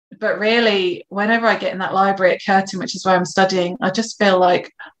But really, whenever I get in that library at Curtin, which is where I'm studying, I just feel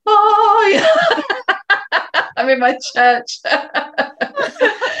like, oh, I'm in my church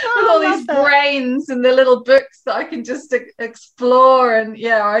with all these brains and the little books that I can just explore. And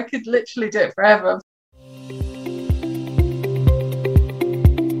yeah, I could literally do it forever.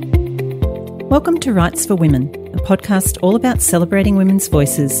 Welcome to Writes for Women, a podcast all about celebrating women's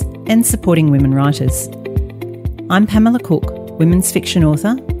voices and supporting women writers. I'm Pamela Cook, women's fiction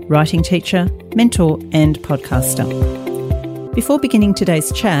author, writing teacher, mentor and podcaster. Before beginning today's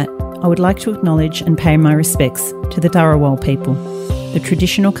chat, I would like to acknowledge and pay my respects to the Dharawal people, the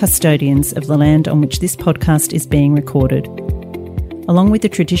traditional custodians of the land on which this podcast is being recorded, along with the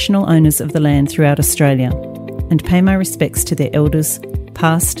traditional owners of the land throughout Australia, and pay my respects to their elders,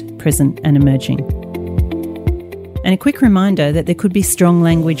 past, present and emerging. And a quick reminder that there could be strong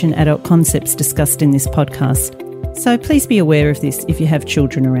language and adult concepts discussed in this podcast, so please be aware of this if you have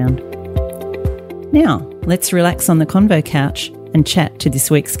children around. Now, let's relax on the convo couch and chat to this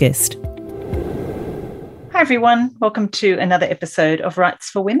week's guest. Hi everyone, welcome to another episode of Writes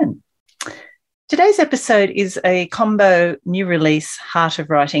for Women. Today's episode is a combo new release Heart of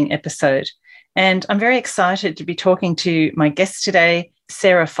Writing episode, and I'm very excited to be talking to my guest today,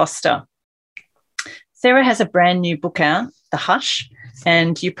 Sarah Foster. Sarah has a brand new book out, The Hush,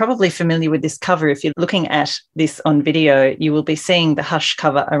 and you're probably familiar with this cover. If you're looking at this on video, you will be seeing the Hush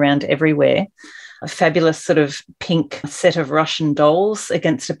cover around everywhere. A fabulous sort of pink set of Russian dolls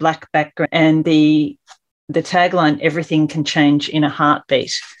against a black background, and the tagline, "Everything can change in a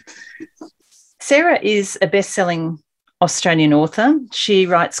heartbeat." Sarah is a best-selling Australian author. She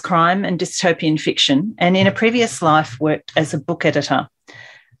writes crime and dystopian fiction, and in a previous life worked as a book editor,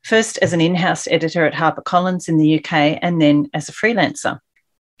 first as an in-house editor at HarperCollins in the UK and then as a freelancer.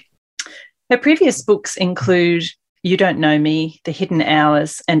 Her previous books include You Don't Know Me, The Hidden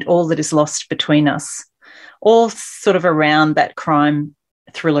Hours, and All That Is Lost Between Us, all sort of around that crime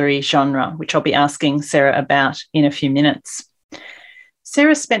thrillery genre, which I'll be asking Sarah about in a few minutes.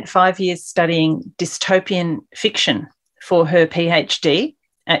 Sarah spent 5 years studying dystopian fiction for her PhD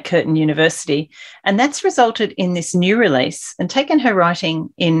at Curtin University, and that's resulted in this new release and taken her writing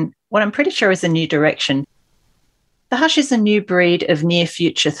in what I'm pretty sure is a new direction. The Hush is a new breed of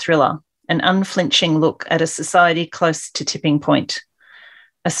near-future thriller, an unflinching look at a society close to tipping point,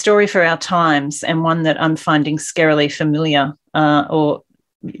 a story for our times, and one that I'm finding scarily familiar or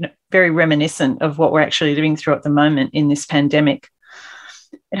very reminiscent of what we're actually living through at the moment in this pandemic.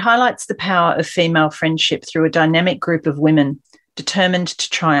 It highlights the power of female friendship through a dynamic group of women determined to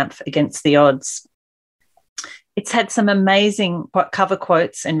triumph against the odds. It's had some amazing cover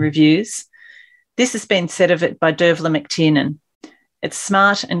quotes and reviews. This has been said of it by Dervla McTiernan. It's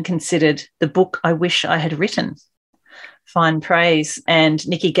smart and considered the book I wish I had written. Fine praise. And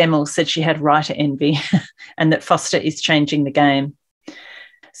Nikki Gemmell said she had writer envy and that Foster is changing the game.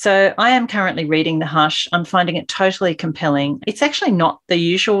 So I am currently reading The Hush. I'm finding it totally compelling. It's actually not the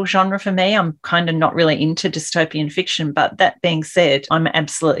usual genre for me. I'm kind of not really into dystopian fiction, but that being said, I'm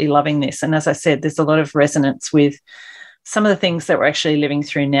absolutely loving this. And as I said, there's a lot of resonance with some of the things that we're actually living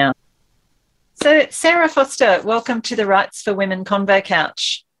through now. So Sarah Foster, welcome to the Writes for Women Convo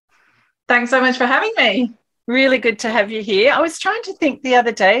Couch. Thanks so much for having me. Really good to have you here. I was trying to think the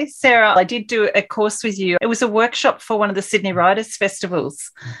other day, Sarah, I did do a course with you. It was a workshop for one of the Sydney Writers'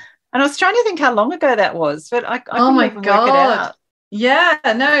 Festivals. And I was trying to think how long ago that was, but I couldn't even work it out. Yeah,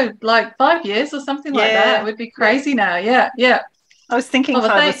 no, like 5 years or something like that. It would be crazy now. Yeah. I was thinking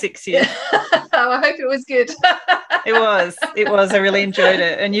 5 or 6 years. I hope it was good. It was. I really enjoyed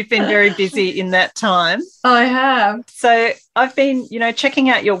it. And you've been very busy in that time. I have. So I've been, checking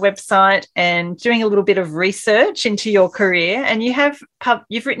out your website and doing a little bit of research into your career. And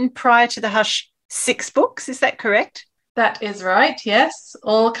you've written prior to The Hush 6 books. Is that correct? That is right, yes.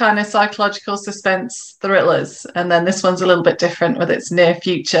 All kind of psychological suspense thrillers. And then this one's a little bit different with its near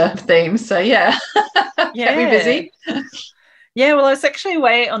future theme. So, yeah. Kept me busy. Yeah, well, I was actually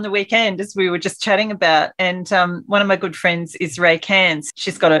away on the weekend, as we were just chatting about, and one of my good friends is Ray Cairns.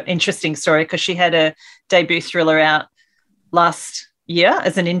 She's got an interesting story because she had a debut thriller out last year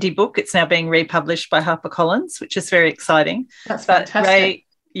as an indie book. It's now being republished by HarperCollins, which is very exciting. That's fantastic.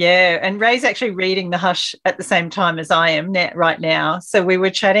 And Ray's actually reading The Hush at the same time as I am right now. So we were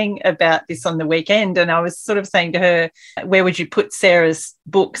chatting about this on the weekend, and I was sort of saying to her, where would you put Sarah's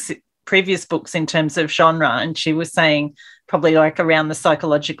previous books in terms of genre? And she was saying probably like around the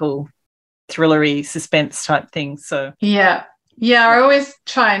psychological thrillery suspense type thing. So yeah, I always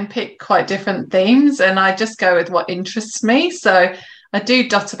try and pick quite different themes, and I just go with what interests me. So I do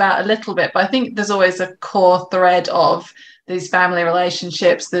dot about a little bit, but I think there's always a core thread of these family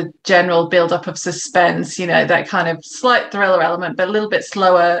relationships, the general build-up of suspense, that kind of slight thriller element, but a little bit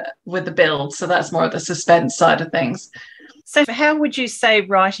slower with the build. So that's more of the suspense side of things. So how would you say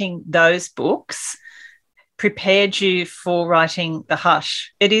writing those books prepared you for writing The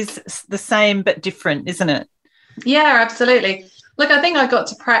Hush? It is the same but different, isn't it? Yeah, absolutely. Look, I think I got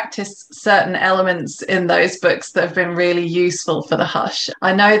to practice certain elements in those books that have been really useful for The Hush.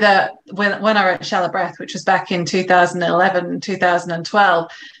 I know that when I wrote Shallow Breath, which was back in 2011,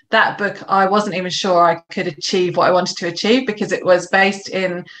 2012, that book, I wasn't even sure I could achieve what I wanted to achieve because it was based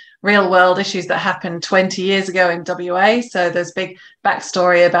in real world issues that happened 20 years ago in WA. So there's big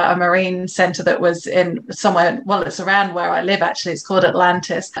backstory about a marine centre that was in somewhere, well, it's around where I live, actually. It's called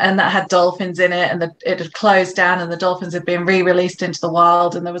Atlantis, and that had dolphins in it, and it had closed down, and the dolphins had been re-released into the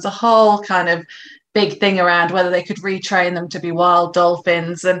wild. And there was a whole kind of big thing around whether they could retrain them to be wild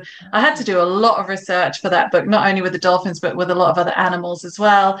dolphins. And I had to do a lot of research for that book, not only with the dolphins, but with a lot of other animals as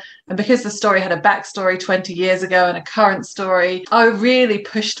well. And because the story had a backstory 20 years ago and a current story, I really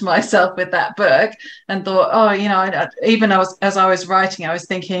pushed myself with that book and thought, even as I was writing, I was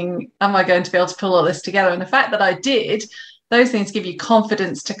thinking, am I going to be able to pull all this together? And the fact that I did, those things give you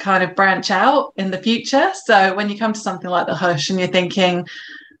confidence to kind of branch out in the future. So when you come to something like The Hush and you're thinking,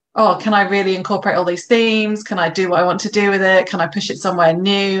 can I really incorporate all these themes? Can I do what I want to do with it? Can I push it somewhere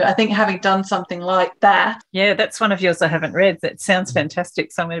new? I think having done something like that. Yeah, that's one of yours I haven't read. That sounds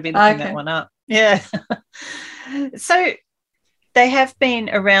fantastic. So I'm going to be looking that one up. Yeah. So they have been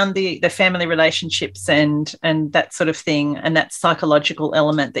around the family relationships and that sort of thing, and that psychological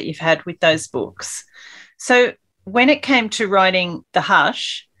element that you've had with those books. So when it came to writing The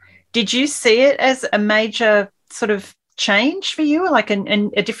Hush, did you see it as a major sort of change for you, like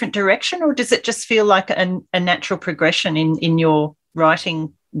in a different direction, or does it just feel like a natural progression in your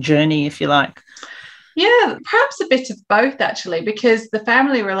writing journey, if you like? Yeah, perhaps a bit of both, actually, because the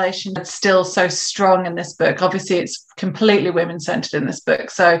family relation is still so strong in this book. Obviously, it's completely women-centered in this book.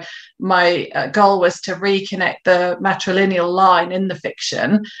 So my goal was to reconnect the matrilineal line in the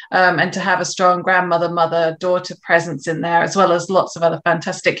fiction and to have a strong grandmother, mother, daughter presence in there, as well as lots of other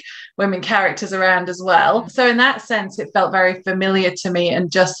fantastic women characters around as well. So in that sense, it felt very familiar to me, and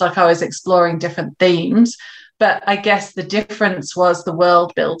just like I was exploring different themes. But I guess the difference was the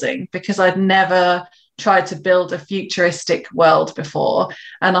world building, because I'd never tried to build a futuristic world before.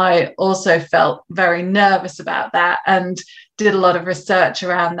 And I also felt very nervous about that and did a lot of research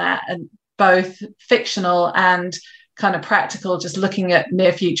around that, and both fictional and kind of practical, just looking at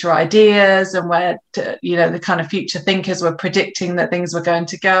near future ideas and where, the kind of future thinkers were predicting that things were going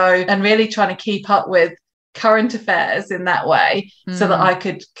to go, and really trying to keep up with current affairs in that way so that I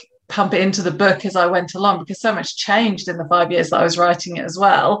could pump it into the book as I went along, because so much changed in the 5 years that I was writing it as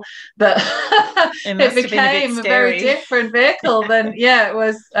well, that it became a very different vehicle than it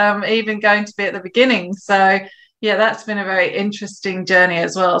was even going to be at the beginning. So that's been a very interesting journey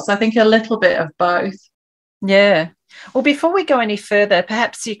as well. So I think a little bit of both. Yeah. Well, before we go any further,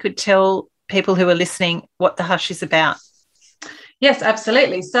 perhaps you could tell people who are listening what The Hush is about. Yes,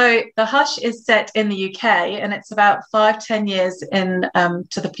 absolutely. So The Hush is set in the UK, and it's about 5-10 years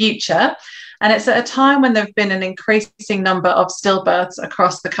to the future. And it's at a time when there have been an increasing number of stillbirths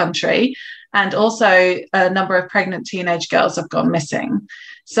across the country, and also a number of pregnant teenage girls have gone missing.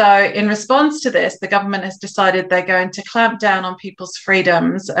 So in response to this, the government has decided they're going to clamp down on people's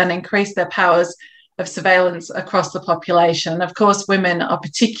freedoms and increase their powers of surveillance across the population. Of course, women are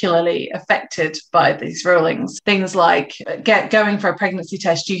particularly affected by these rulings. Things like going for a pregnancy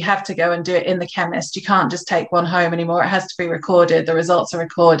test, you have to go and do it in the chemist. You can't just take one home anymore. It has to be recorded. The results are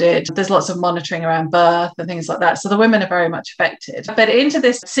recorded. There's lots of monitoring around birth and things like that. So the women are very much affected. But into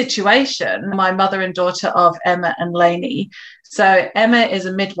this situation, my mother and daughter of Emma and Lainey. So Emma is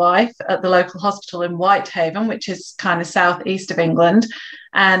a midwife at the local hospital in Whitehaven, which is kind of southeast of England.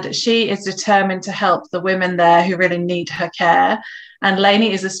 And she is determined to help the women there who really need her care. And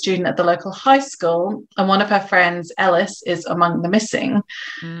Lainey is a student at the local high school, and one of her friends, Ellis, is among the missing.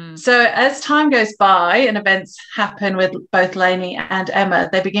 So as time goes by and events happen with both Lainey and Emma,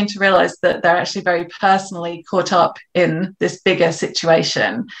 they begin to realise that they're actually very personally caught up in this bigger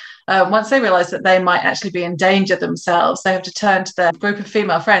situation. Once they realise that they might actually be in danger themselves, they have to turn to their group of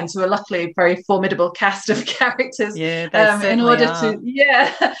female friends, who are luckily a very formidable cast of characters, in order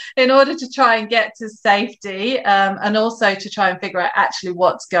to try and get to safety, and also to try and figure out actually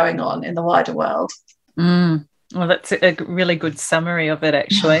what's going on in the wider world. Well, that's a really good summary of it,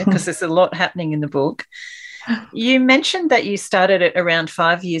 actually, because there's a lot happening in the book. You mentioned that you started it around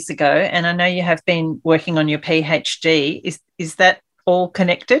 5 years ago, and I know you have been working on your PhD. Is that all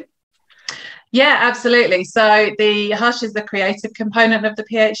connected? Yeah, absolutely. So the Hush is the creative component of the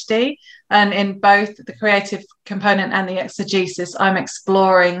PhD. And in both the creative component and the exegesis, I'm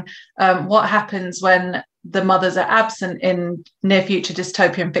exploring what happens when the mothers are absent in near future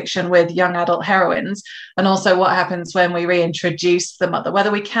dystopian fiction with young adult heroines, and also what happens when we reintroduce the mother, whether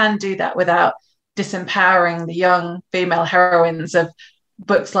we can do that without disempowering the young female heroines of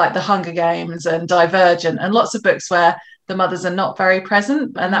books like The Hunger Games and Divergent, and lots of books where the mothers are not very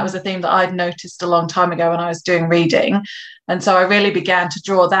present. And that was a theme that I'd noticed a long time ago when I was doing reading. And so I really began to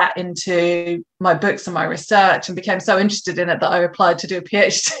draw that into my books and my research, and became so interested in it that I applied to do a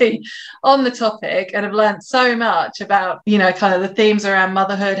PhD on the topic, and have learned so much about, you know, kind of the themes around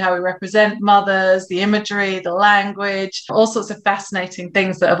motherhood, how we represent mothers, the imagery, the language, all sorts of fascinating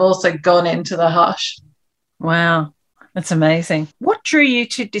things that have also gone into the Hush. Wow. That's amazing. What drew you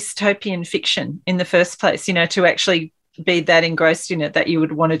to dystopian fiction in the first place, you know, to actually be that engrossed in it that you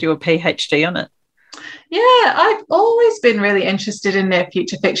would want to do a PhD on it? Yeah, I've always been really interested in near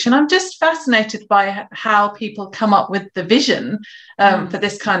future fiction. I'm just fascinated by how people come up with the vision for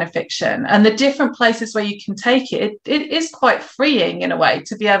this kind of fiction, and the different places where you can take it. It is quite freeing in a way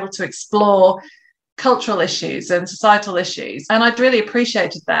to be able to explore cultural issues and societal issues. And I'd really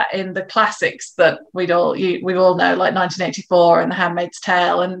appreciated that in the classics that we all know, like 1984 and The Handmaid's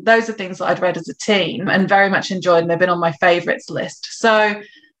Tale. And those are things that I'd read as a teen and very much enjoyed, and they've been on my favourites list. So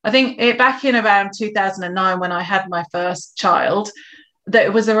I think back in around 2009, when I had my first child, that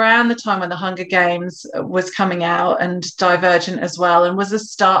it was around the time when The Hunger Games was coming out, and Divergent as well, and was the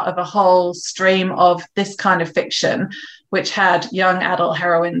start of a whole stream of this kind of fiction, which had young adult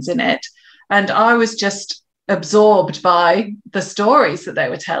heroines in it. And I was just absorbed by the stories that they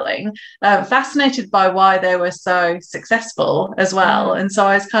were telling, fascinated by why they were so successful as well. And so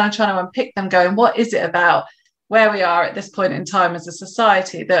I was kind of trying to unpick them, going, what is it about where we are at this point in time as a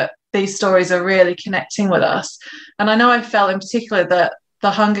society that these stories are really connecting with us? And I know I felt in particular that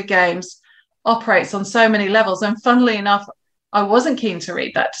The Hunger Games operates on so many levels. And funnily enough, I wasn't keen to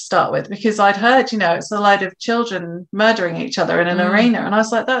read that to start with, because I'd heard, you know, it's a load of children murdering each other in an arena. And I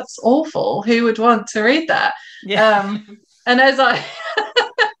was like, that's awful. Who would want to read that? Yeah. And as I...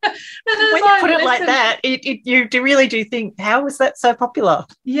 when you put it like that, you really do think, how was that so popular?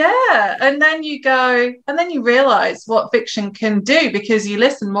 Yeah. And then you go, and then you realise what fiction can do, because you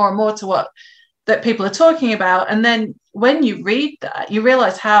listen more and more to what that people are talking about. And then when you read that, you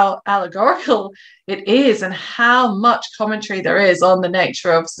realise how allegorical it is, and how much commentary there is on the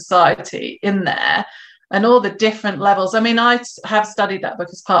nature of society in there, and all the different levels. I mean, I have studied that book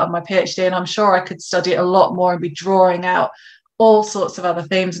as part of my PhD, and I'm sure I could study it a lot more and be drawing out all sorts of other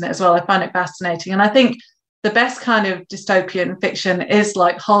themes in it as well. I find it fascinating. And I think the best kind of dystopian fiction is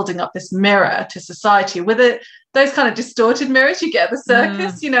like holding up this mirror to society with it. Those kind of distorted mirrors you get at the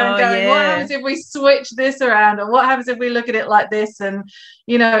circus, you know, going, what happens if we switch this around? Or what happens if we look at it like this? And,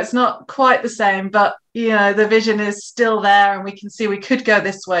 you know, it's not quite the same, but, you know, the vision is still there, and we can see we could go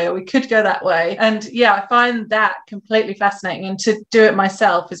this way or we could go that way. And yeah, I find that completely fascinating. And to do it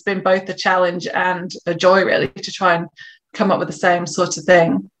myself has been both a challenge and a joy, really, to try and come up with the same sort of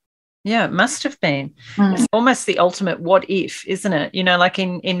thing. Yeah, it must have been. It's almost the ultimate what if, isn't it? You know, like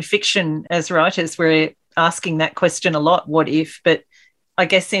in fiction as writers, we're asking that question a lot, what if? But I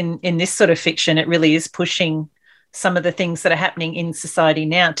guess in this sort of fiction, it really is pushing some of the things that are happening in society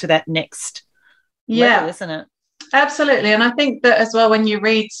now to that next level, isn't it? Absolutely. And I think that as well, when you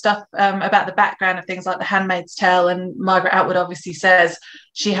read stuff about the background of things like The Handmaid's Tale, and Margaret Atwood obviously says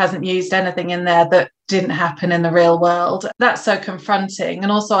she hasn't used anything in there that didn't happen in the real world, that's so confronting.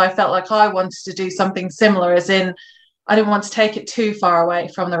 And also I felt like I wanted to do something similar, as in I didn't want to take it too far away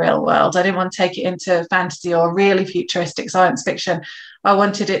from the real world. I didn't want to take it into fantasy or really futuristic science fiction. I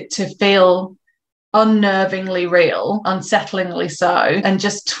wanted it to feel unnervingly real, unsettlingly so, and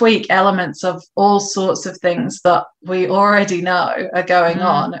just tweak elements of all sorts of things that we already know are going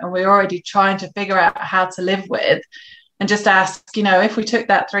on, and we're already trying to figure out how to live with, and just ask, you know, if we took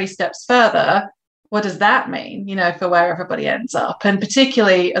that 3 steps further, what does that mean, you know, for where everybody ends up? And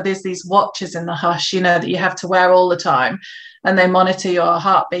particularly there's these watches in the Hush, you know, that you have to wear all the time, and they monitor your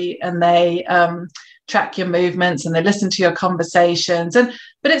heartbeat, and they track your movements, and they listen to your conversations.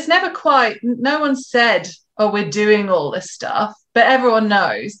 But it's never quite, no one said, oh, we're doing all this stuff, but everyone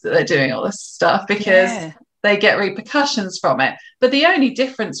knows that they're doing all this stuff because they get repercussions from it. But the only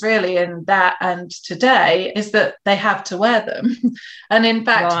difference really in that and today is that they have to wear them. And in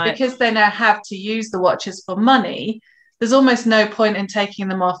fact, because they now have to use the watches for money, there's almost no point in taking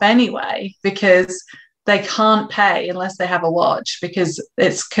them off anyway, because they can't pay unless they have a watch, because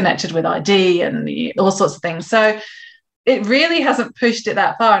it's connected with ID and all sorts of things. So it really hasn't pushed it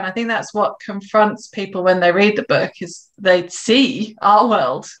that far. And I think that's what confronts people when they read the book, is they see our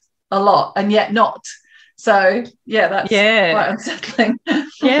world a lot and yet not. So yeah, that's quite unsettling.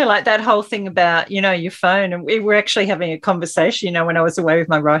 Yeah, like that whole thing about, your phone. And we were actually having a conversation, when I was away with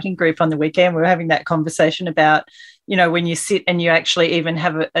my writing group on the weekend, we were having that conversation about, when you sit and you actually even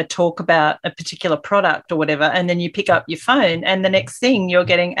have a talk about a particular product or whatever, and then you pick up your phone and the next thing you're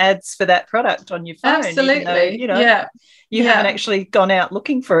getting ads for that product on your phone. Absolutely. Even though, you haven't actually gone out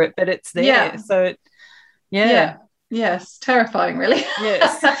looking for it, but it's there. Yeah. So, Yes, terrifying, really.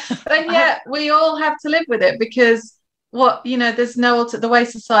 Yes. And yet we all have to live with it, because there's no the way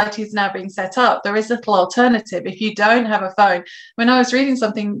society is now being set up, there is little alternative if you don't have a phone. When I was reading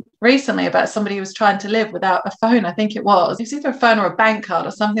something recently about somebody who was trying to live without a phone, I think it was either a phone or a bank card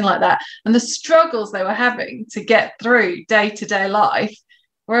or something like that, and the struggles they were having to get through day-to-day life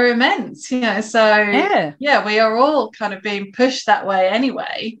were immense, so we are all kind of being pushed that way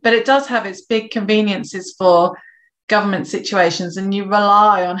anyway. But it does have its big conveniences for government situations, and you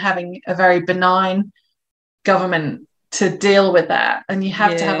rely on having a very benign government to deal with that, and you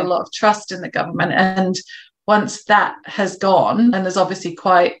have to have a lot of trust in the government. And once that has gone, and there's obviously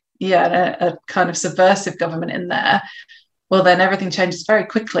quite a kind of subversive government in there, well, then everything changes very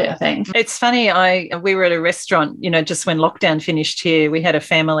quickly, I think. It's funny, we were at a restaurant, just when lockdown finished here, we had a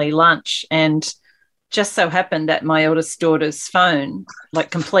family lunch, and just so happened that my eldest daughter's phone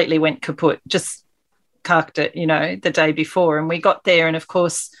completely went kaput, just carked it, the day before. And we got there, and of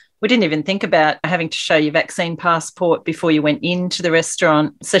course we didn't even think about having to show your vaccine passport before you went into the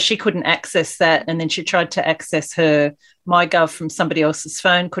restaurant. So she couldn't access that. And then she tried to access her MyGov from somebody else's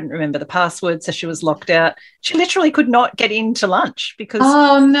phone, couldn't remember the password, so she was locked out. She literally could not get into lunch because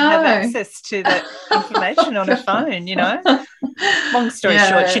she didn't have access to that information on her phone, Long story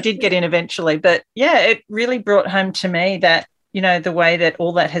short, she did get in eventually. But, it really brought home to me that, the way that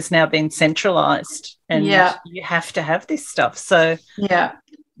all that has now been centralised, and you have to have this stuff. So,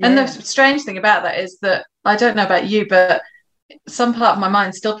 And the strange thing about that is that, I don't know about you, but some part of my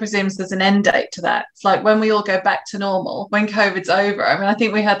mind still presumes there's an end date to that. It's like when we all go back to normal, when COVID's over. I mean, I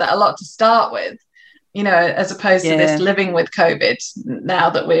think we had that a lot to start with, as opposed to this living with COVID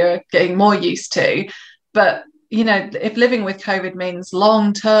now that we're getting more used to. But, if living with COVID means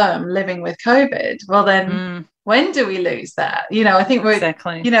long-term living with COVID, well, then when do we lose that? I think we're,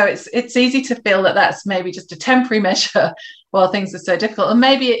 it's easy to feel that that's maybe just a temporary measure while things are so difficult. And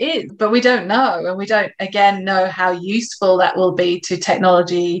maybe it is, but we don't know. And we don't, again, know how useful that will be to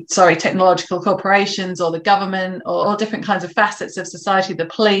technological corporations or the government or all different kinds of facets of society, the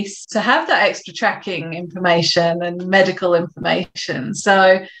police, to have that extra tracking information and medical information.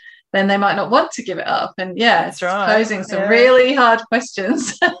 So then they might not want to give it up. And it's posing some really hard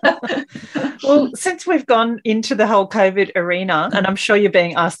questions. Well, since we've gone into the whole COVID arena, and I'm sure you're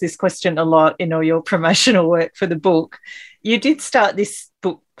being asked this question a lot in all your promotional work for the book, you did start this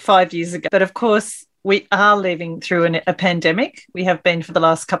book 5 years ago, but of course we are living through a pandemic. We have been for the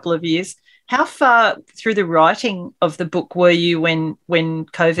last couple of years. How far through the writing of the book were you when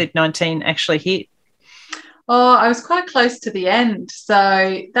COVID-19 actually hit? Oh, I was quite close to the end.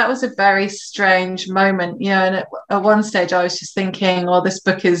 So that was a very strange moment, and at one stage I was just thinking, well, this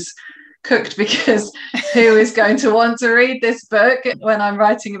book is cooked, because who is going to want to read this book when I'm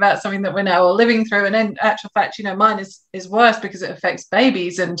writing about something that we're now all living through? And in actual fact, mine is worse because it affects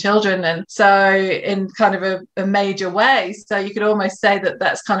babies and children, and so in kind of a major way. So you could almost say that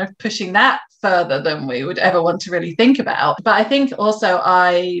that's kind of pushing that further than we would ever want to really think about. But I think also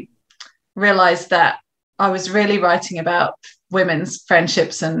I realized that I was really writing about women's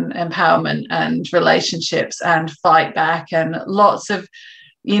friendships and empowerment and relationships and fight back, and lots of,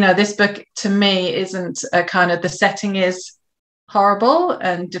 this book to me isn't a kind of, the setting is horrible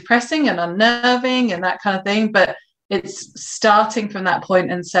and depressing and unnerving and that kind of thing, but it's starting from that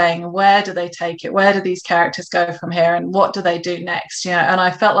point and saying, where do they take it? Where do these characters go from here? And what do they do next? And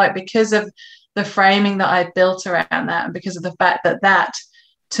I felt like because of the framing that I built around that, and because of the fact that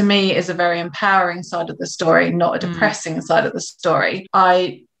to me is a very empowering side of the story, not a depressing side of the story,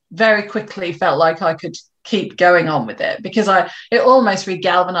 I very quickly felt like I could keep going on with it, because it almost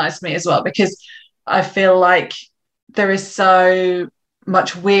re-galvanized me as well, because I feel like there is so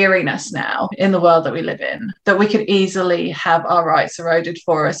much weariness now in the world that we live in that we could easily have our rights eroded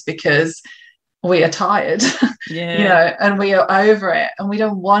for us because we are tired, and we are over it, and we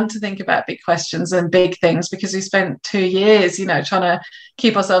don't want to think about big questions and big things, because we spent 2 years, trying to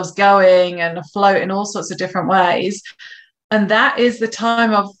keep ourselves going and afloat in all sorts of different ways. And that is the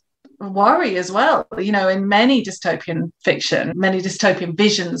time of worry as well, in many dystopian fiction, many dystopian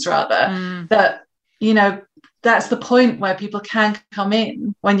visions rather, that, that's the point where people can come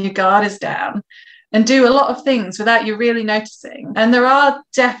in when your guard is down and do a lot of things without you really noticing. And there are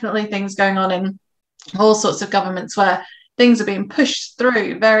definitely things going on in all sorts of governments where things are being pushed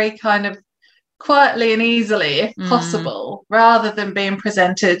through very kind of quietly and easily, if possible, rather than being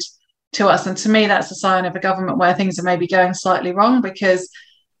presented to us. And to me, that's a sign of a government where things are maybe going slightly wrong, because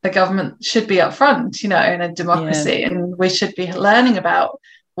the government should be upfront, in a democracy, and we should be learning about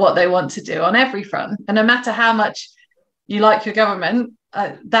what they want to do on every front. And no matter how much you like your government,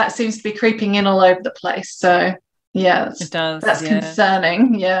 that seems to be creeping in all over the place. So it does. That's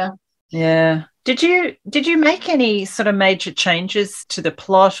concerning. Yeah. Did you make any sort of major changes to the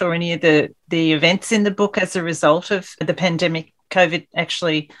plot or any of the events in the book as a result of the pandemic, COVID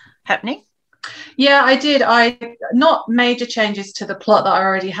actually happening? Yeah, I did. Not major changes to the plot that I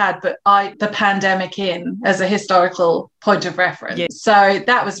already had, but the pandemic in as a historical point of reference. Yeah. So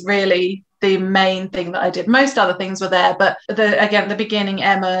that was really the main thing that I did. Most other things were there, but the beginning,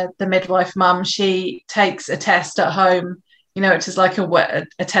 Emma, the midwife mum, she takes a test at home, which is like a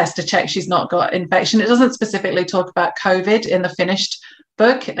test to check she's not got infection. It doesn't specifically talk about COVID in the finished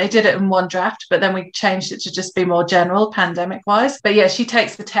book. They did it in one draft, but then we changed it to just be more general pandemic wise. But yeah, she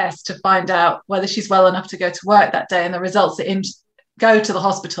takes the test to find out whether she's well enough to go to work that day, and the results go to the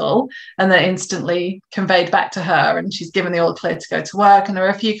hospital and they're instantly conveyed back to her, and she's given the all clear to go to work. And there are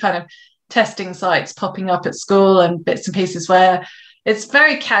a few kind of testing sites popping up at school and bits and pieces where it's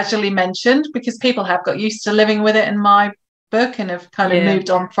very casually mentioned, because people have got used to living with it in my book and have kind of moved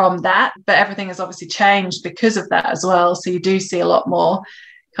on from that, but everything has obviously changed because of that as well. So you do see a lot more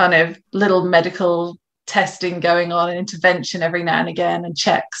kind of little medical testing going on and intervention every now and again and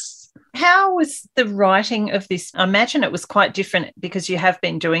checks. How was the writing of this? I imagine it was quite different because you have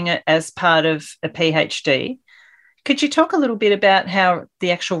been doing it as part of a PhD. Could you talk a little bit about how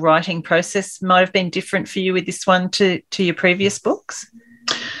the actual writing process might have been different for you with this one to your previous books?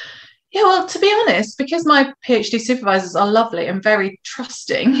 Yeah, well, to be honest, because my PhD supervisors are lovely and very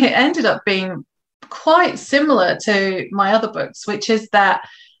trusting, it ended up being quite similar to my other books, which is that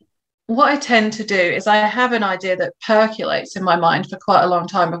what I tend to do is I have an idea that percolates in my mind for quite a long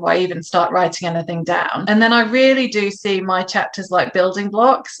time before I even start writing anything down. And then I really do see my chapters like building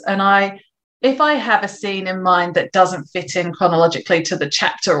blocks. And if I have a scene in mind that doesn't fit in chronologically to the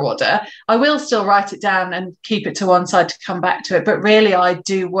chapter order, I will still write it down and keep it to one side to come back to it. But really, I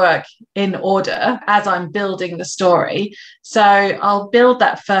do work in order as I'm building the story. So I'll build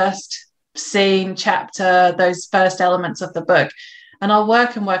that first scene, chapter, those first elements of the book, and I'll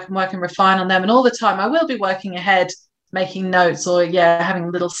work and refine on them. And all the time I will be working ahead, making notes or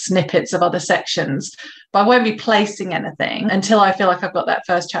having little snippets of other sections, but I won't be placing anything until I feel like I've got that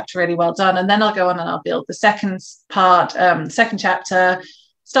first chapter really well done. And then I'll go on and I'll build the second chapter,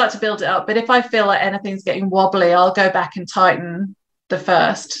 start to build it up. But if I feel like anything's getting wobbly, I'll go back and tighten the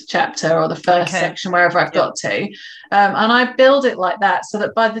first chapter or the first section, wherever I've got to. And I build it like that so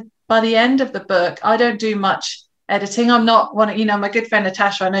that by the end of the book, I don't do much editing. I'm not one, my good friend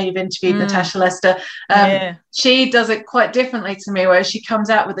Natasha, I know you've interviewed Natasha Lester. She does it quite differently to me, where she comes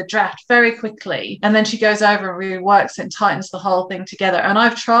out with a draft very quickly and then she goes over and reworks it and tightens the whole thing together. And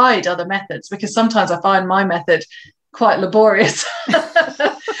I've tried other methods because sometimes I find my method quite laborious.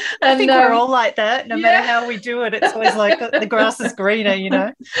 I think we're all like that. No matter how we do it, it's always like the grass is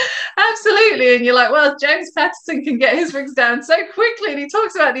greener, Absolutely. And you're like, well, James Patterson can get his things down so quickly, and he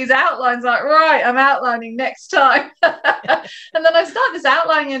talks about these outlines like, right, I'm outlining next time. And then I start this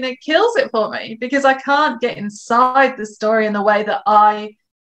outlining and it kills it for me because I can't get inside the story in the way that I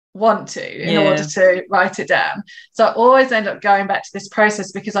want to in order to write it down. So I always end up going back to this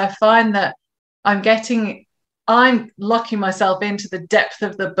process because I find that I'm locking myself into the depth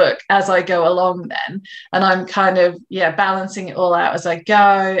of the book as I go along then. And I'm kind of, balancing it all out as I go.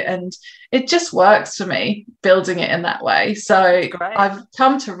 And it just works for me, building it in that way. So I've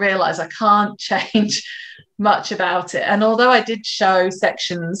come to realize I can't change much about it. And although I did show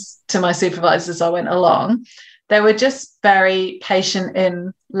sections to my supervisors as I went along, they were just very patient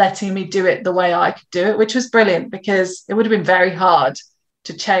in letting me do it the way I could do it, which was brilliant because it would have been very hard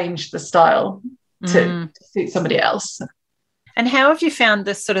to change the style to suit somebody else. And how have you found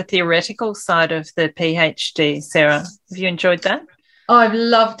the sort of theoretical side of the PhD, Sarah? Have you enjoyed that? Oh, I've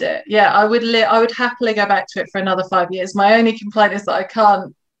loved it. Yeah, I would happily go back to it for another 5 years. My only complaint is that I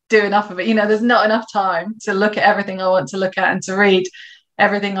can't do enough of it. There's not enough time to look at everything I want to look at and to read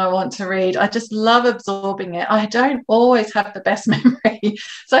everything I want to read. I just love absorbing it. I don't always have the best memory.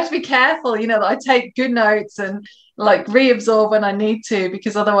 So I have to be careful, that I take good notes and like reabsorb when I need to,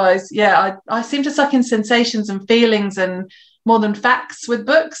 because otherwise, I seem to suck in sensations and feelings and more than facts with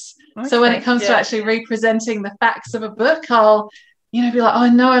books. So when it comes to actually representing the facts of a book, I'll, be like, oh, I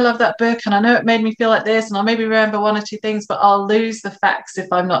know I love that book and I know it made me feel like this, and I'll maybe remember one or two things, but I'll lose the facts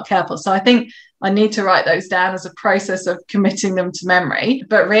if I'm not careful. So I think I need to write those down as a process of committing them to memory.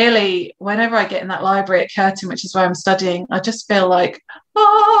 But really, whenever I get in that library at Curtin, which is where I'm studying, I just feel like,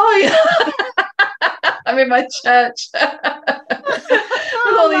 I'm in my church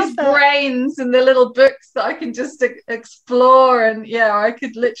with all these brains and the little books that I can just explore. And I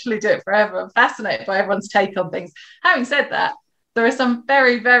could literally do it forever. I'm fascinated by everyone's take on things. Having said that, there are some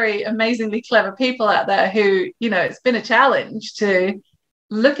very, very amazingly clever people out there who, it's been a challenge to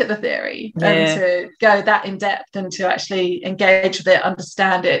look at the theory and to go that in depth and to actually engage with it,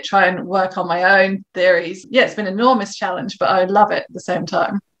 understand it, try and work on my own theories. It's been an enormous challenge, but I love it at the same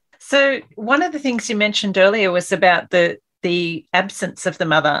time. So one of the things you mentioned earlier was about the absence of the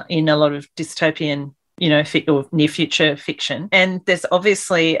mother in a lot of dystopian, or near future fiction. And there's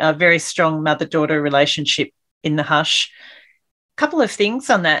obviously a very strong mother-daughter relationship in The Hush. Couple of things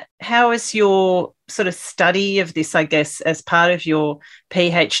on that. How is your sort of study of this, I guess, as part of your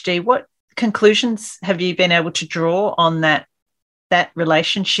PhD? What conclusions have you been able to draw on that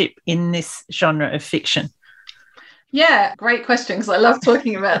relationship in this genre of fiction? Yeah, great question, because I love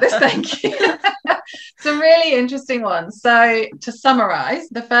talking about this. Thank you. Some really interesting ones. So to summarize,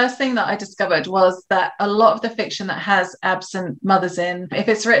 the first thing that I discovered was that a lot of the fiction that has absent mothers in, if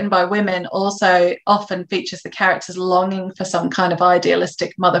it's written by women, also often features the characters longing for some kind of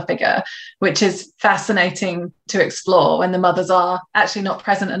idealistic mother figure, which is fascinating to explore when the mothers are actually not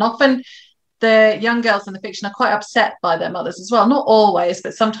present. And often the young girls in the fiction are quite upset by their mothers as well. Not always,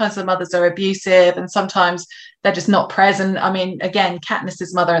 but sometimes the mothers are abusive and sometimes they're just not present. I mean, again,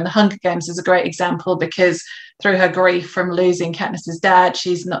 Katniss's mother in The Hunger Games is a great example, because through her grief from losing Katniss's dad,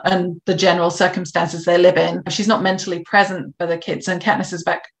 she's not, and the general circumstances they live in, she's not mentally present for the kids. And Katniss is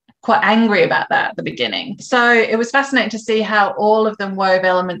back quite angry about that at the beginning. So it was fascinating to see how all of them wove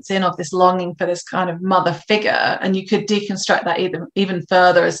elements in of this longing for this kind of mother figure. And you could deconstruct that even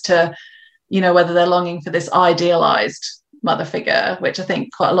further as to, whether they're longing for this idealized mother figure, which I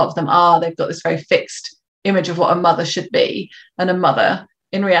think quite a lot of them are. They've got this very fixed image of what a mother should be, and a mother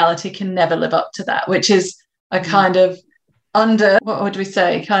in reality can never live up to that, which is a kind of what would we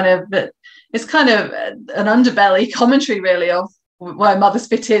say, it's kind of an underbelly commentary really of where mothers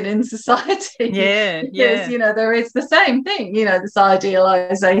fit in society. Because there is the same thing, this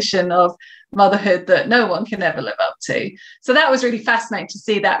idealization of motherhood that no one can ever live up to. So that was really fascinating to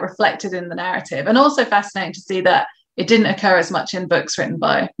see that reflected in the narrative, and also fascinating to see that it didn't occur as much in books written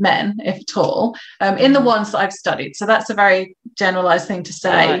by men, if at all, in the ones that I've studied. So that's a very generalized thing to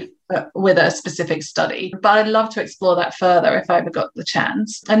say with a specific study. But I'd love to explore that further if I ever got the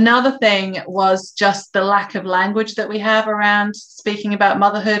chance. Another thing was just the lack of language that we have around speaking about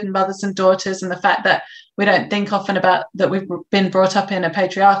motherhood and mothers and daughters, and the fact that we don't think often about that we've been brought up in a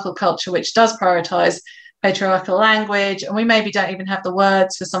patriarchal culture which does prioritize patriarchal language, and we maybe don't even have the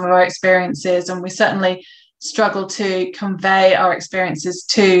words for some of our experiences, and we certainly struggle to convey our experiences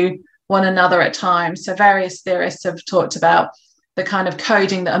to one another at times. So various theorists have talked about the kind of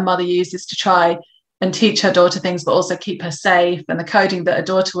coding that a mother uses to try and teach her daughter things, but also keep her safe, and the coding that a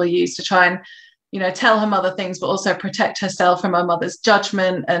daughter will use to try and, tell her mother things, but also protect herself from her mother's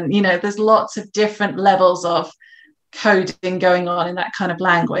judgment. And, there's lots of different levels of coding going on in that kind of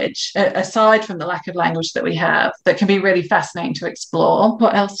language, aside from the lack of language that we have, that can be really fascinating to explore.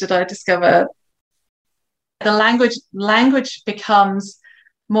 What else did I discover? The language becomes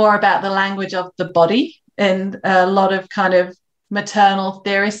more about the language of the body in a lot of kind of maternal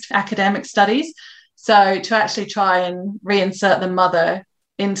theorist academic studies. So to actually try and reinsert the mother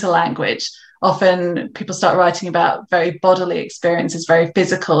into language, often people start writing about very bodily experiences, very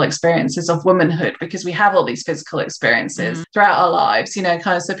physical experiences of womanhood, because we have all these physical experiences throughout our lives,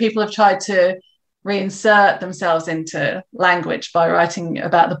 so people have tried to reinsert themselves into language by writing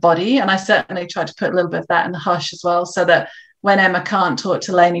about the body. And I certainly tried to put a little bit of that in The Hush as well, so that when Emma can't talk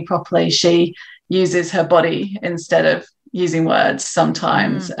to Lainey properly, she uses her body instead of using words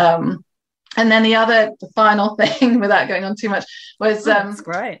sometimes. And then the final thing, without going on too much, was that's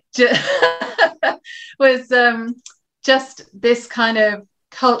great. Just this kind of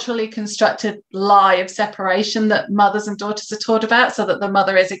culturally constructed lie of separation that mothers and daughters are taught about, so that the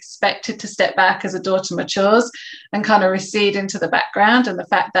mother is expected to step back as a daughter matures and kind of recede into the background. And the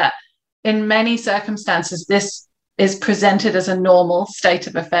fact that in many circumstances this is presented as a normal state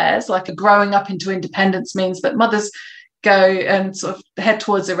of affairs, like a growing up into independence means that mothers go and sort of head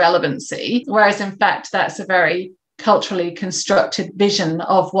towards irrelevancy, whereas in fact that's a very culturally constructed vision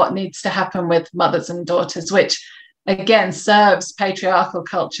of what needs to happen with mothers and daughters, which again serves patriarchal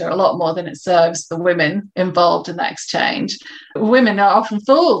culture a lot more than it serves the women involved in that exchange. Women are often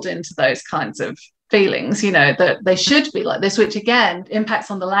fooled into those kinds of feelings, that they should be like this, which again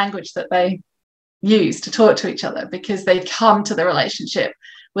impacts on the language that they use to talk to each other, because they come to the relationship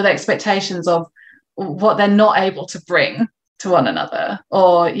with expectations of what they're not able to bring to one another,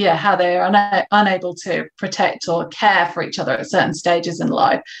 or how they are unable to protect or care for each other at certain stages in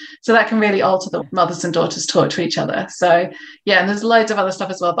life. So that can really alter the mothers and daughters talk to each other. So and there's loads of other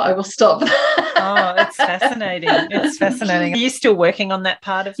stuff as well, but I will stop. Oh, it's fascinating. It's fascinating. Are you still working on that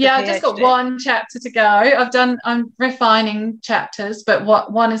part of the PhD? I've just got one chapter to go. I'm refining chapters, but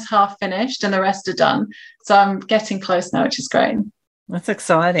one is half finished and the rest are done. So I'm getting close now, which is great. That's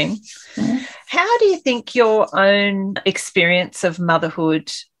exciting. Yeah. How do you think your own experience of motherhood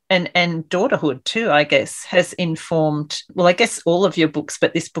and daughterhood too, I guess, has informed, well, I guess all of your books,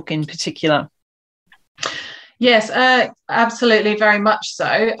 but this book in particular? Yes, absolutely, very much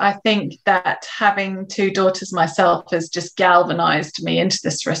so. I think that having two daughters myself has just galvanized me into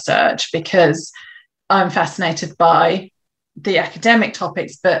this research, because I'm fascinated by the academic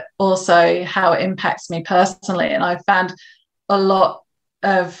topics, but also how it impacts me personally. And I've found a lot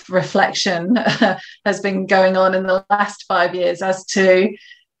of reflection has been going on in the last 5 years as to,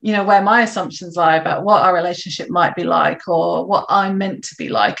 where my assumptions lie about what our relationship might be like, or what I'm meant to be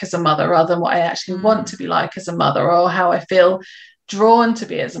like as a mother, rather than what I actually want to be like as a mother, or how I feel drawn to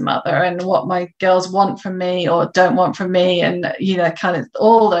be as a mother, and what my girls want from me or don't want from me, and, kind of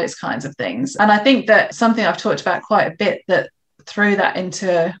all those kinds of things. And I think that something I've talked about quite a bit that threw that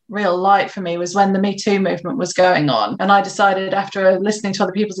into real light for me was when the Me Too movement was going on. And I decided, after listening to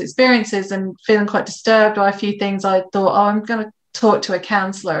other people's experiences and feeling quite disturbed by a few things, I thought, I'm going to talk to a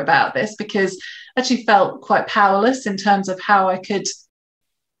counsellor about this, because I actually felt quite powerless in terms of how I could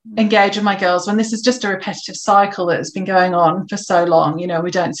engage with my girls when this is just a repetitive cycle that has been going on for so long.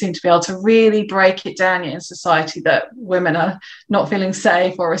 We don't seem to be able to really break it down yet in society, that women are not feeling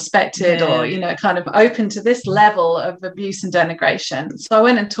safe or respected, or kind of open to this level of abuse and denigration. So I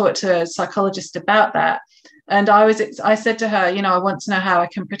went and talked to a psychologist about that, and I said to her, I want to know how I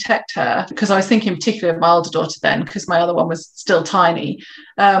can protect her, because I was thinking particularly of my older daughter then, because my other one was still tiny.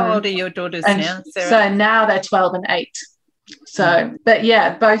 How old are your daughters now, Sarah? So now they're 12 and 8. So, but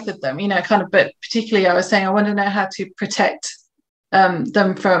both of them, but particularly I was saying I want to know how to protect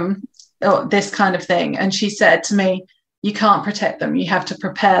them from this kind of thing. And she said to me, you can't protect them, you have to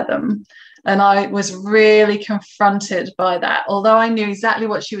prepare them. And I was really confronted by that, although I knew exactly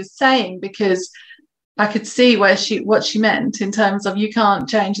what she was saying, because I could see what she meant in terms of, you can't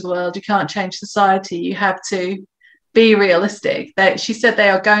change the world, you can't change society, you have to be realistic. She said they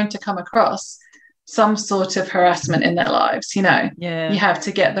are going to come across some sort of harassment in their lives, you have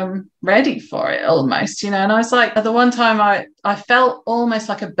to get them ready for it almost, And I was like, at the one time I felt almost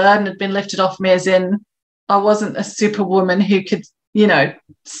like a burden had been lifted off me, as in I wasn't a superwoman who could,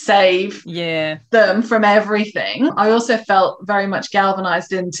 save them from everything. I also felt very much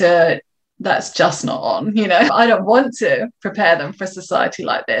galvanized into, that's just not on, I don't want to prepare them for society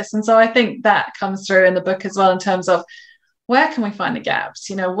like this. And so I think that comes through in the book as well, in terms of where can we find the gaps,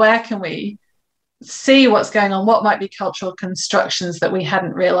 where can we see what's going on, what might be cultural constructions that we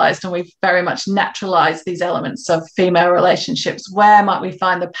hadn't realized, and we've very much naturalized these elements of female relationships. Where might we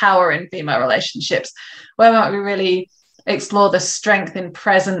find the power in female relationships? Where might we really explore the strength in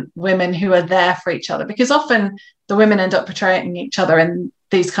present women who are there for each other? Because often the women end up portraying each other in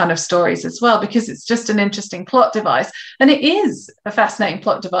these kind of stories as well, because it's just an interesting plot device, and it is a fascinating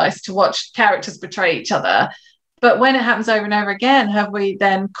plot device to watch characters betray each other. But when it happens over and over again, have we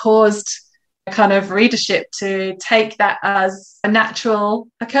then caused kind of readership to take that as a natural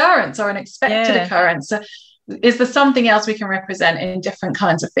occurrence or an expected occurrence? So is there something else we can represent in different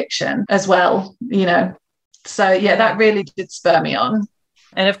kinds of fiction as well, So that really did spur me on.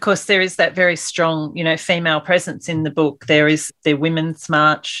 And of course there is that very strong, female presence in the book. There is the Women's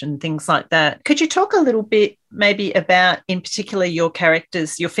March and things like that. Could you talk a little bit maybe about, in particular, your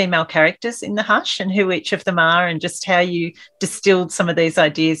characters, your female characters in The Hush, and who each of them are, and just how you distilled some of these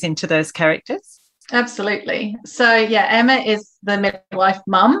ideas into those characters? Absolutely. So, Emma is the midwife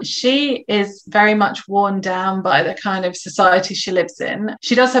mum. She is very much worn down by the kind of society she lives in.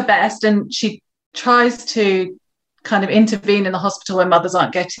 She does her best, and she tries to kind of intervene in the hospital when mothers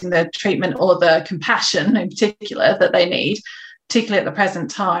aren't getting the treatment or the compassion in particular that they need, particularly at the present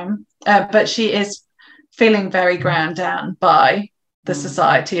time. But she is feeling very ground down by the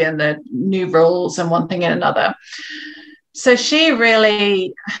society and the new rules and one thing and another. So she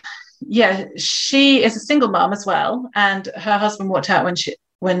really, she is a single mum as well. And her husband walked out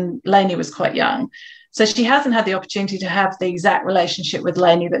when Lainey was quite young. So she hasn't had the opportunity to have the exact relationship with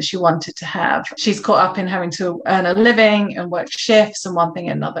Lainey that she wanted to have. She's caught up in having to earn a living and work shifts and one thing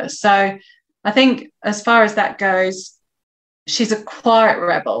and another. So I think as far as that goes, she's a quiet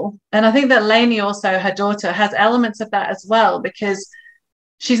rebel. And I think that Lainey also, her daughter, has elements of that as well, because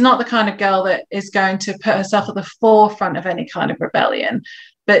she's not the kind of girl that is going to put herself at the forefront of any kind of rebellion.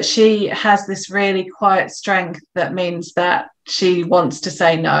 But she has this really quiet strength that means that she wants to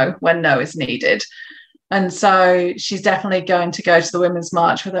say no when no is needed. And so she's definitely going to go to the Women's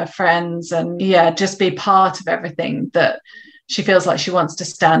March with her friends and, just be part of everything that she feels like she wants to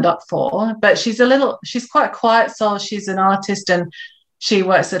stand up for. But she's quite a quiet soul. She's an artist and she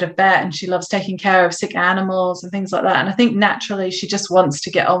works at a vet and she loves taking care of sick animals and things like that. And I think naturally she just wants to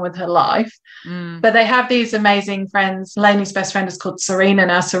get on with her life. But they have these amazing friends. Lainey's best friend is called Serena.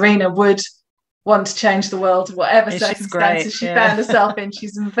 Now, Serena would want to change the world, whatever circumstances she found herself in.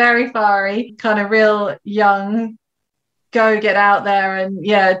 She's very fiery, kind of real young, go get out there and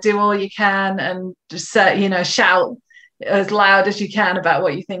do all you can and just shout as loud as you can about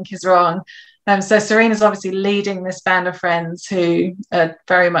what you think is wrong. So Serena's obviously leading this band of friends who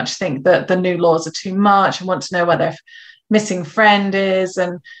very much think that the new laws are too much and want to know where their missing friend is.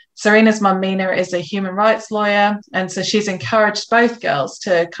 And Serena's mum, Mina, is a human rights lawyer. And so she's encouraged both girls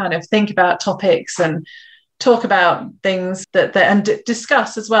to kind of think about topics and talk about things and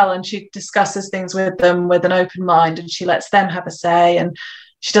discuss as well. And she discusses things with them with an open mind and she lets them have a say and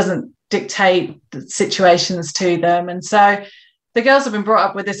she doesn't dictate the situations to them. And so the girls have been brought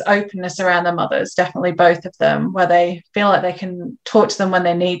up with this openness around their mothers, definitely both of them, where they feel like they can talk to them when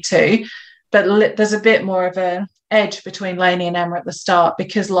they need to. But there's a bit more of an edge between Lainey and Emma at the start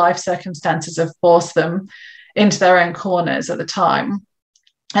because life circumstances have forced them into their own corners at the time.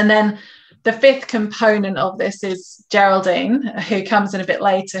 And then the fifth component of this is Geraldine, who comes in a bit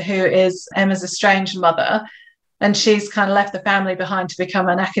later, who is Emma's estranged mother. And she's kind of left the family behind to become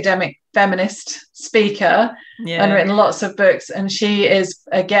an academic feminist speaker and written lots of books. And she is,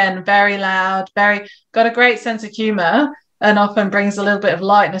 again, very loud, got a great sense of humour and often brings a little bit of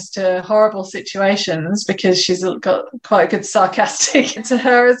lightness to horrible situations because she's got quite a good sarcastic to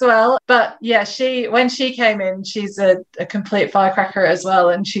her as well. But when she came in, she's a complete firecracker as well.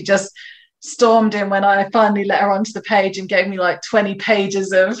 And she just stormed in when I finally let her onto the page and gave me like 20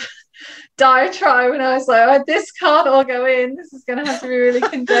 pages of diatribe, and I was like, oh, this can't all go in, this is going to have to be really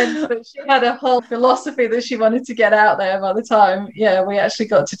condensed. But she had a whole philosophy that she wanted to get out there by the time we actually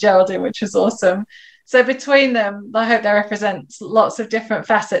got to Geraldine, which was awesome. So between them, I hope they represent lots of different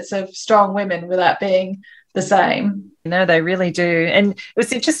facets of strong women without being the same. No, they really do. And it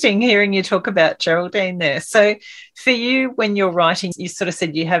was interesting hearing you talk about Geraldine there. So for you, when you're writing, you sort of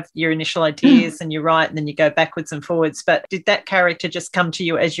said you have your initial ideas and you write and then you go backwards and forwards. But did that character just come to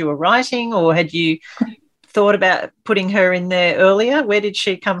you as you were writing, or had you thought about putting her in there earlier? Where did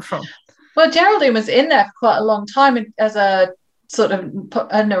she come from? Well, Geraldine was in there for quite a long time as a sort of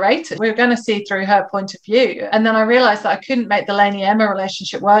a narrator. We were going to see through her point of view. And then I realised that I couldn't make the Lainey-Emma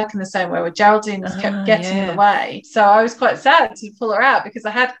relationship work in the same way where Geraldine kept getting in the way. So I was quite sad to pull her out because I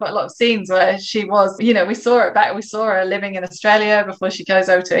had quite a lot of scenes where she was, we saw her living in Australia before she goes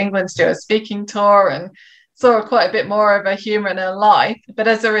over to England to do a speaking tour and saw quite a bit more of a humour in her life. But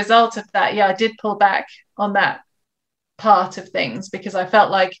as a result of that, I did pull back on that part of things because I felt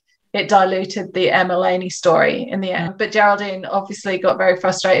like it diluted the Emma Lainey story in the end. But Geraldine obviously got very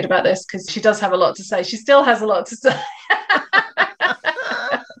frustrated about this because she does have a lot to say. She still has a lot to say.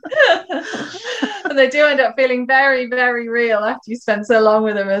 And they do end up feeling very, very real after you spend so long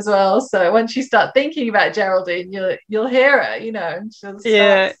with them as well. So once you start thinking about Geraldine, you'll hear her, and she'll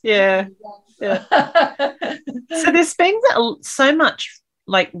start. Yeah. So there's been so much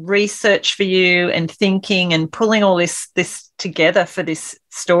like research for you and thinking and pulling all this together for this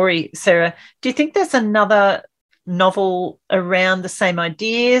story, Sarah. Do you think there's another novel around the same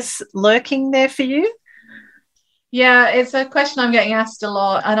ideas lurking there for you? Yeah, it's a question I'm getting asked a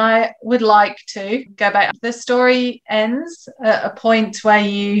lot, and I would like to go back. The story ends at a point where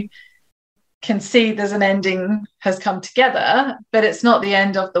you can see there's an ending has come together, but it's not the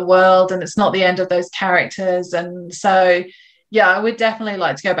end of the world and it's not the end of those characters. And so I would definitely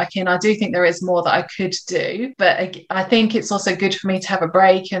like to go back in. I do think there is more that I could do, but I think it's also good for me to have a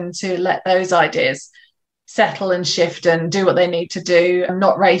break and to let those ideas settle and shift and do what they need to do and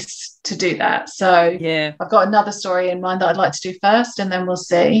not race to do that. So I've got another story in mind that I'd like to do first, and then we'll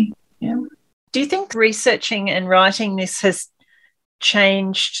see. Yeah. Do you think researching and writing this has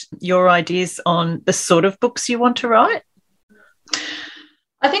changed your ideas on the sort of books you want to write?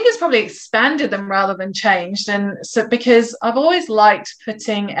 I think it's probably expanded them rather than changed. And so because I've always liked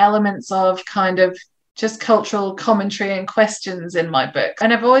putting elements of kind of just cultural commentary and questions in my book.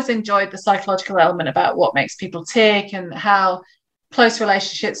 And I've always enjoyed the psychological element about what makes people tick and how close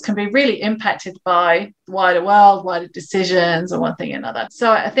relationships can be really impacted by the wider world, wider decisions, or one thing or another.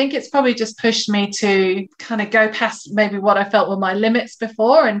 So I think it's probably just pushed me to kind of go past maybe what I felt were my limits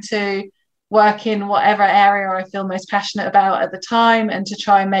before, and to work in whatever area I feel most passionate about at the time, and to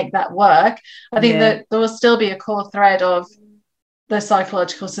try and make that work. I think that there will still be a core thread of the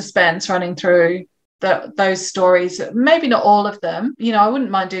psychological suspense running through those stories, maybe not all of them. You know, I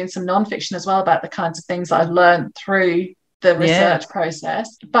wouldn't mind doing some nonfiction as well about the kinds of things I've learned through the research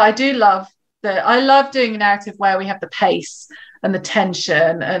process. But I love doing a narrative where we have the pace and the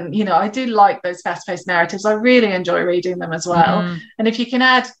tension, and you know, I do like those fast-paced narratives. I really enjoy reading them as well. And if you can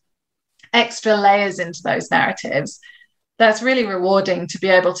add extra layers into those narratives, that's really rewarding to be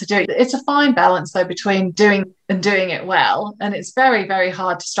able to do. It's a fine balance though between doing it well, and it's very, very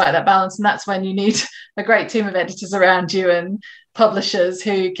hard to strike that balance, and that's when you need a great team of editors around you and publishers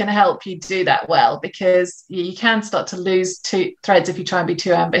who can help you do that well, because you can start to lose two threads if you try and be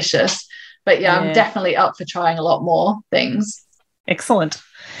too ambitious. But I'm definitely up for trying a lot more things. Excellent.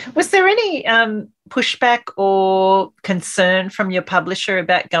 Was there any pushback or concern from your publisher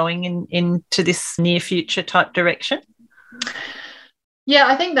about going into this near future type direction? Yeah,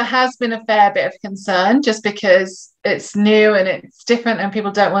 I think there has been a fair bit of concern, just because it's new and it's different and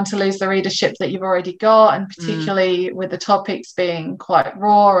people don't want to lose the readership that you've already got, and particularly with the topics being quite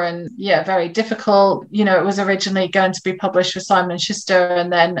raw and very difficult. You know, it was originally going to be published with Simon & Schuster,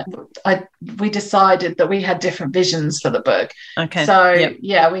 and then we decided that we had different visions for the book. Okay. So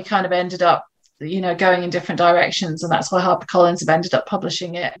we kind of ended up, you know, going in different directions, and that's why HarperCollins have ended up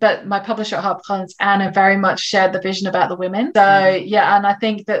publishing it. But my publisher at HarperCollins, Anna, very much shared the vision about the women. So and I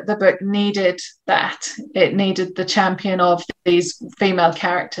think that the book needed that. It needed the champion of these female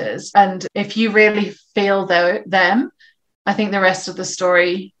characters, and if you really feel them, I think the rest of the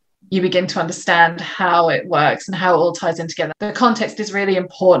story, you begin to understand how it works and how it all ties in together. The context is really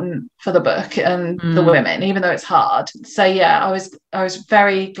important for the book and the women, even though it's hard. So I was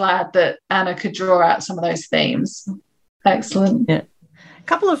very glad that Anna could draw out some of those themes. Excellent. Yeah. A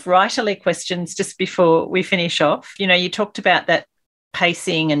couple of writerly questions just before we finish off. You know, you talked about that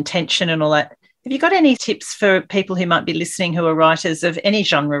pacing and tension and all that. Have you got any tips for people who might be listening who are writers of any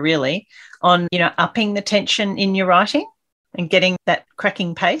genre really on, you know, upping the tension in your writing and getting that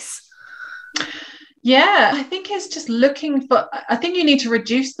cracking pace? Yeah, I think it's just I think you need to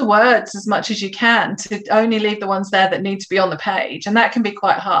reduce the words as much as you can to only leave the ones there that need to be on the page. And that can be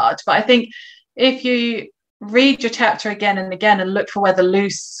quite hard. But I think if you read your chapter again and again and look for where the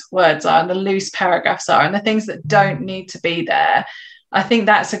loose words are and the loose paragraphs are and the things that don't need to be there, I think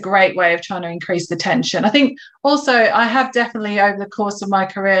that's a great way of trying to increase the tension. I think also I have definitely over the course of my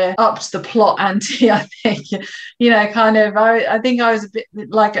career upped the plot ante. I think, you know, kind of, I think I was a bit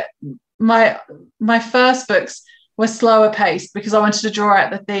like my first books were slower paced because I wanted to draw out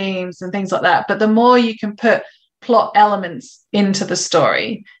the themes and things like that. But the more you can put plot elements into the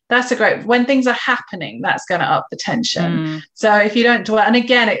story, that's when things are happening, that's going to up the tension. So if you don't dwell, and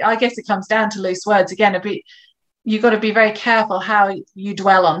again, I guess it comes down to loose words again, you've got to be very careful how you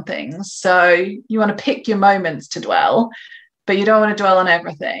dwell on things. So you want to pick your moments to dwell, but you don't want to dwell on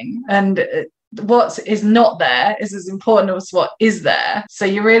everything. And what is not there is as important as what is there. So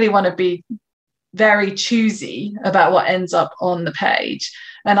you really want to be very choosy about what ends up on the page.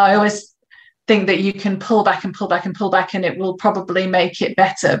 And I always think that you can pull back and pull back and pull back, and it will probably make it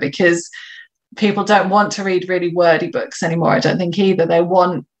better, because people don't want to read really wordy books anymore. I don't think either. They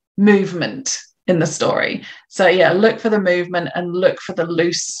want movement in the story. So look for the movement and look for the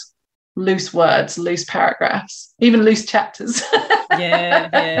loose words, loose paragraphs, even loose chapters.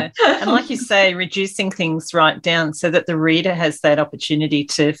 And like you say, reducing things right down so that the reader has that opportunity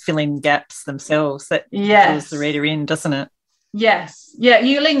to fill in gaps themselves. That pulls the reader in, doesn't it? Yes.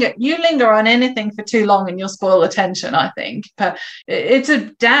 You linger on anything for too long and you'll spoil attention, I think. But it's a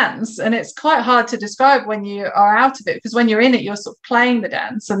dance, and it's quite hard to describe when you are out of it, because when you're in it, you're sort of playing the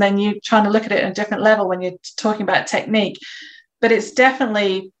dance, and then you're trying to look at it at a different level when you're talking about technique. But it's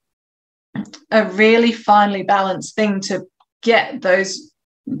definitely a really finely balanced thing to get those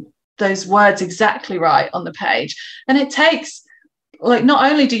words exactly right on the page. And it takes, like, not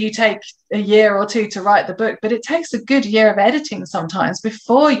only do you take a year or two to write the book, but it takes a good year of editing sometimes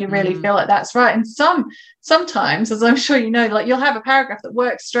before you really feel like that's right. And sometimes, as I'm sure you know, like, you'll have a paragraph that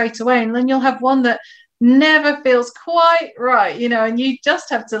works straight away, and then you'll have one that never feels quite right, you know, and you just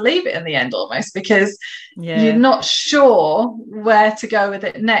have to leave it in the end almost, because you're not sure where to go with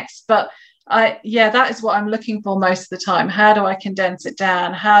it next. But that is what I'm looking for most of the time. How do I condense it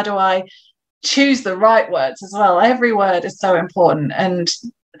down? How do I choose the right words as well. Every word is so important, and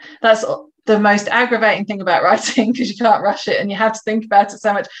that's the most aggravating thing about writing, because you can't rush it and you have to think about it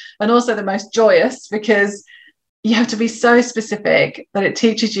so much, and also the most joyous, because you have to be so specific that it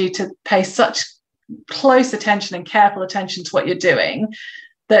teaches you to pay such close attention and careful attention to what you're doing,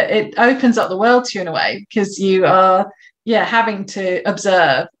 that it opens up the world to you in a way, because you are having to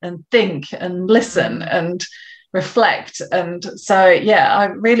observe and think and listen and reflect. And so I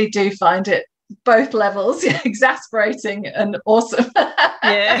really do find it both levels exasperating and awesome.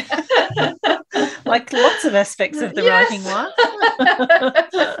 Yeah. Like lots of aspects of the writing life.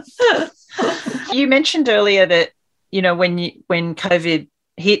 You mentioned earlier that, you know, when COVID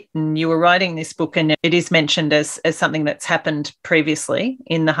hit and you were writing this book, and it is mentioned as something that's happened previously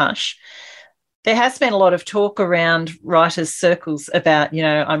in the hush, there has been a lot of talk around writers' circles about, you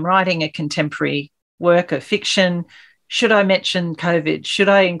know, I'm writing a contemporary work of fiction. Should I mention COVID? Should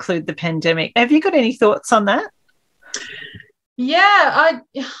I include the pandemic? Have you got any thoughts on that? Yeah,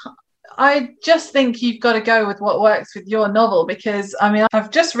 I just think you've got to go with what works with your novel, because I mean, I've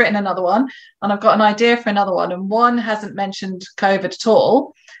just written another one and I've got an idea for another one, and one hasn't mentioned COVID at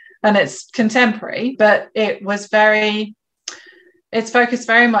all, and it's contemporary, but it's focused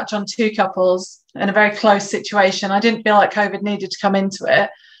very much on two couples in a very close situation. I didn't feel like COVID needed to come into it.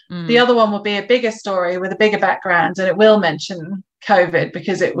 The other one will be a bigger story with a bigger background, and it will mention COVID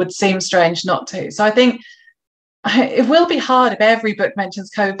because it would seem strange not to. So I think it will be hard if every book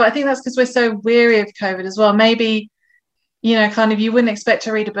mentions COVID, but I think that's because we're so weary of COVID as well. Maybe, you know, kind of, you wouldn't expect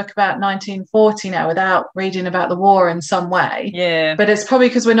to read a book about 1940 now without reading about the war in some way. Yeah. But it's probably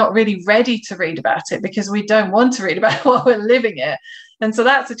because we're not really ready to read about it, because we don't want to read about it while we're living it. And so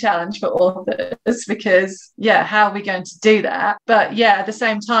that's a challenge for authors, because, how are we going to do that? But at the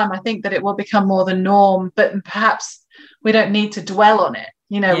same time, I think that it will become more the norm, but perhaps we don't need to dwell on it.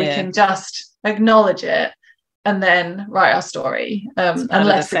 You know, we can just acknowledge it and then write our story.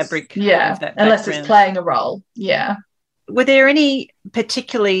 Unless it's playing a role. Yeah. Were there any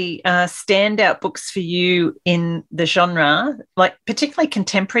particularly standout books for you in the genre, like particularly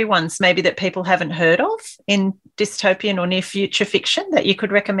contemporary ones maybe that people haven't heard of in dystopian or near future fiction that you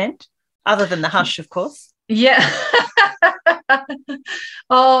could recommend, other than The Hush, of course? Yeah.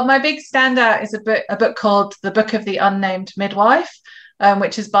 My big standout is a book called The Book of the Unnamed Midwife,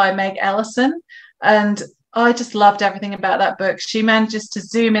 which is by Meg Ellison. And I just loved everything about that book. She manages to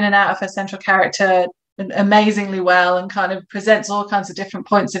zoom in and out of her central character amazingly well, and kind of presents all kinds of different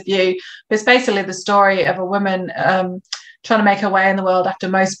points of view. But it's basically the story of a woman trying to make her way in the world after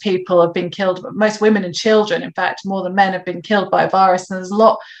most people have been killed. Most women and children, in fact, more than men, have been killed by a virus, and there's a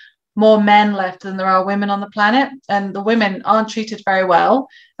lot more men left than there are women on the planet, and the women aren't treated very well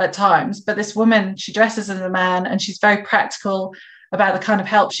at times. But this woman, she dresses as a man, and she's very practical about the kind of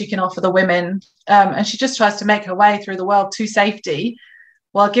help she can offer the women, and she just tries to make her way through the world to safety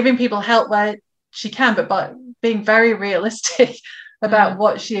while giving people help where she can, but by being very realistic about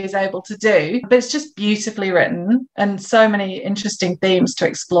what she is able to do. But it's just beautifully written and so many interesting themes to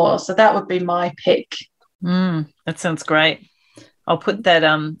explore. So that would be my pick. That sounds great. I'll put that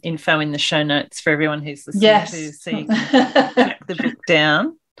info in the show notes for everyone who's listening to, so you can track the book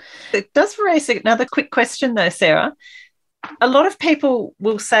down. It does raise another quick question though, Sarah. A lot of people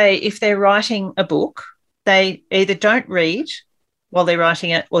will say if they're writing a book, they either don't read while they're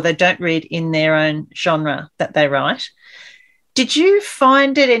writing it, or they don't read in their own genre that they write. Did you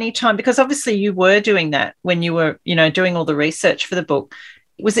find at any time, because obviously you were doing that when you were, you know, doing all the research for the book,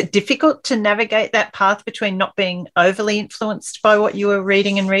 was it difficult to navigate that path between not being overly influenced by what you were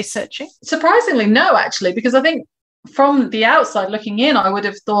reading and researching? Surprisingly, no, actually, because I think from the outside looking in, I would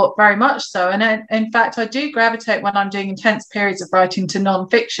have thought very much so. And in fact, I do gravitate when I'm doing intense periods of writing to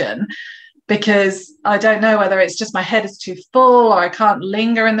non-fiction, because I don't know whether it's just my head is too full or I can't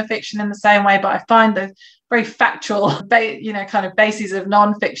linger in the fiction in the same way, but I find the very factual, kind of basis of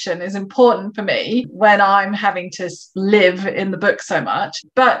non-fiction is important for me when I'm having to live in the book so much.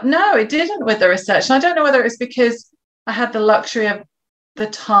 But no, it didn't with the research. And I don't know whether it's because I had the luxury of the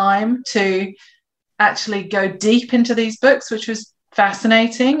time to actually go deep into these books, which was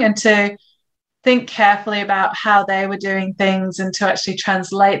fascinating, and to think carefully about how they were doing things and to actually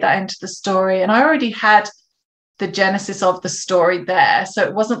translate that into the story. And I already had the genesis of the story there, so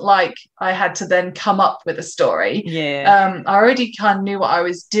it wasn't like I had to then come up with a story. I already kind of knew what I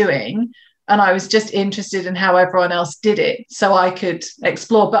was doing, and I was just interested in how everyone else did it so I could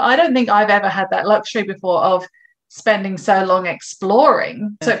explore. But I don't think I've ever had that luxury before of spending so long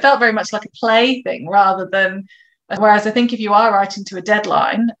exploring. So it felt very much like a play thing rather than, whereas I think if you are writing to a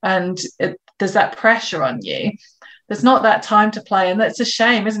deadline and there's that pressure on you, there's not that time to play. And that's a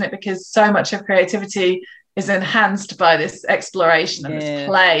shame, isn't it? Because so much of creativity is enhanced by this exploration and this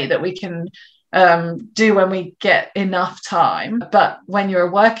play that we can do when we get enough time. But when you're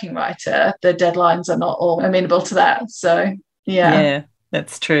a working writer, the deadlines are not all amenable to that. So, yeah,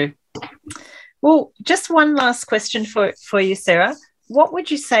 that's true. Well, just one last question for you, Sarah. What would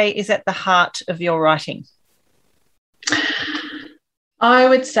you say is at the heart of your writing? I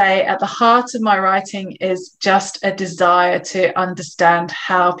would say at the heart of my writing is just a desire to understand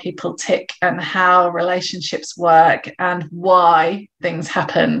how people tick and how relationships work and why things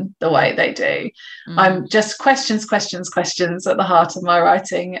happen the way they do. I'm just questions at the heart of my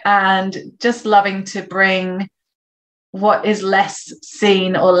writing, and just loving to bring what is less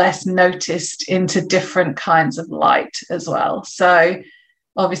seen or less noticed into different kinds of light as well. So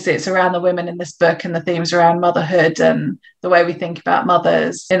obviously it's around the women in this book and the themes around motherhood and the way we think about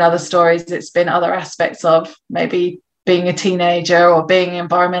mothers. In other stories, it's been other aspects of maybe being a teenager or being an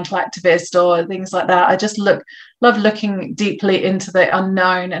environmental activist or things like that. I just love looking deeply into the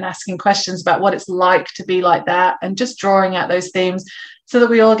unknown and asking questions about what it's like to be like that, and just drawing out those themes so that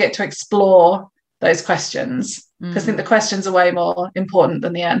we all get to explore those questions. Because I think the questions are way more important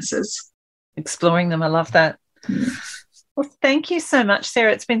than the answers. Exploring them. I love that. Well, thank you so much,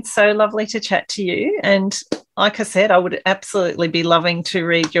 Sarah. It's been so lovely to chat to you. And like I said, I would absolutely be loving to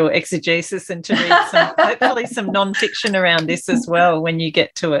read your exegesis and to read hopefully some non-fiction around this as well when you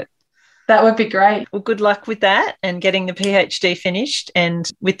get to it. That would be great. Well, good luck with that and getting the PhD finished and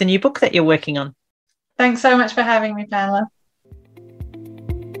with the new book that you're working on. Thanks so much for having me, Pamela.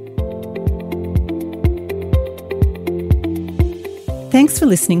 Thanks for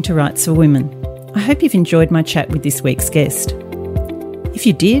listening to Rights for Women. I hope you've enjoyed my chat with this week's guest. If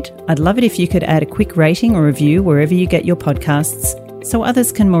you did, I'd love it if you could add a quick rating or review wherever you get your podcasts so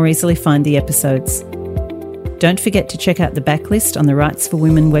others can more easily find the episodes. Don't forget to check out the backlist on the Rights for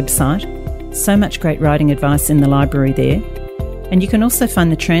Women website. So much great writing advice in the library there. And you can also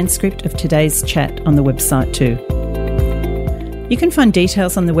find the transcript of today's chat on the website too. You can find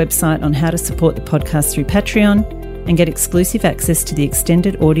details on the website on how to support the podcast through Patreon and get exclusive access to the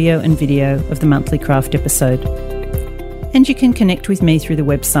extended audio and video of the monthly craft episode. And you can connect with me through the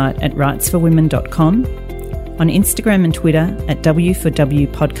website at rightsforwomen.com, on Instagram and Twitter at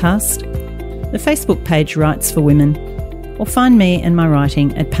W4W Podcast, the Facebook page Rights for Women, or find me and my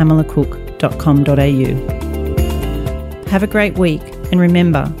writing at pamelacook.com.au. Have a great week, and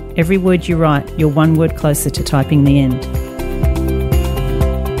remember, every word you write, you're one word closer to typing the end.